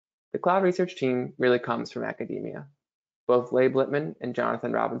The CloudResearch team really comes from academia. Both Leigh Blitman and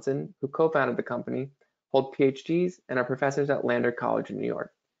Jonathan Robinson, who co-founded the company, hold PhDs and are professors at Lander College in New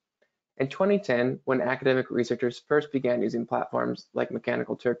York. In 2010, when academic researchers first began using platforms like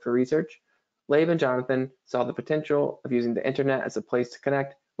Mechanical Turk for research, Leigh and Jonathan saw the potential of using the internet as a place to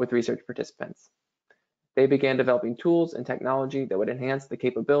connect with research participants. They began developing tools and technology that would enhance the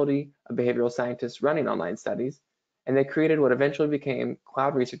capability of behavioral scientists running online studies, and they created what eventually became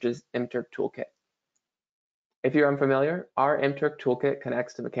CloudResearch's MTurk toolkit. If you're unfamiliar, our MTurk toolkit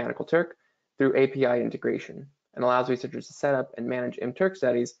connects to Mechanical Turk through API integration and allows researchers to set up and manage MTurk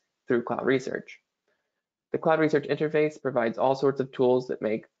studies through CloudResearch. The CloudResearch interface provides all sorts of tools that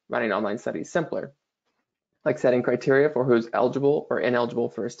make running online studies simpler, like setting criteria for who's eligible or ineligible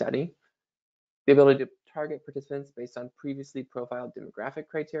for a study, the ability to target participants based on previously profiled demographic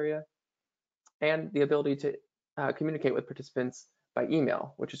criteria, and the ability to communicate with participants by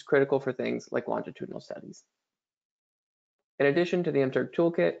email, which is critical for things like longitudinal studies. In addition to the MTurk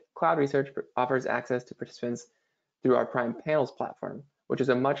toolkit, CloudResearch offers access to participants through our Prime Panels platform, which is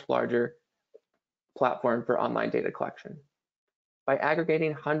a much larger platform for online data collection. By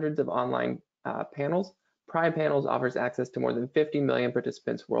aggregating hundreds of online panels, Prime Panels offers access to more than 50 million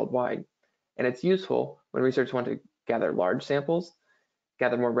participants worldwide, and it's useful when researchers want to gather large samples,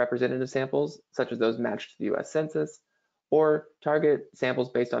 gather more representative samples, such as those matched to the US Census, or target samples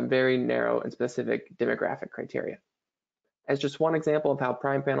based on very narrow and specific demographic criteria. As just one example of how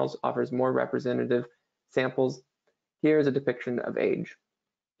Prime Panels offers more representative samples, here is a depiction of age.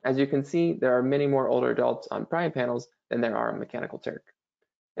 As you can see, there are many more older adults on Prime Panels than there are on Mechanical Turk.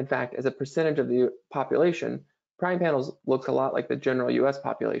 In fact, as a percentage of the population, Prime Panels looks a lot like the general US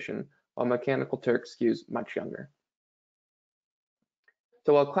population, while Mechanical Turk skews much younger.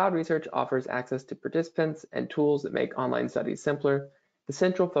 So while CloudResearch offers access to participants and tools that make online studies simpler, the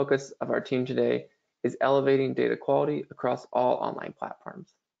central focus of our team today is elevating data quality across all online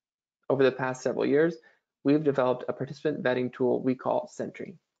platforms. Over the past several years, we've developed a participant vetting tool we call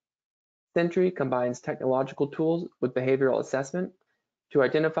Sentry. Sentry combines technological tools with behavioral assessment to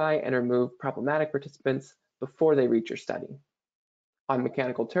identify and remove problematic participants before they reach your study. On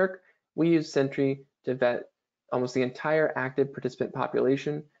Mechanical Turk, we use Sentry to vet almost the entire active participant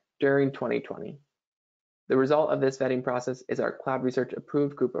population during 2020. The result of this vetting process is our CloudResearch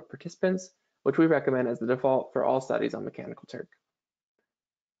approved group of participants, which we recommend as the default for all studies on Mechanical Turk.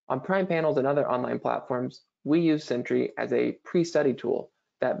 On Prime Panels and other online platforms, we use Sentry as a pre-study tool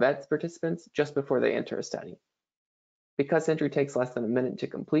that vets participants just before they enter a study. Because Sentry takes less than a minute to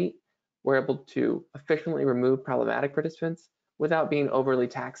complete, we're able to efficiently remove problematic participants without being overly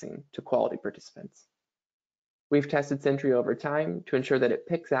taxing to quality participants. We've tested Sentry over time to ensure that it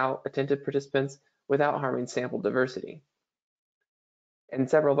picks out attentive participants without harming sample diversity. In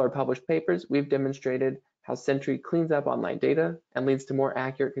several of our published papers, we've demonstrated how Sentry cleans up online data and leads to more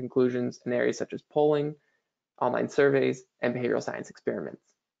accurate conclusions in areas such as polling, online surveys, and behavioral science experiments.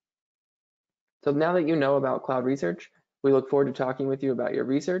 So now that you know about CloudResearch, we look forward to talking with you about your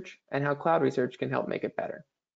research and how CloudResearch can help make it better.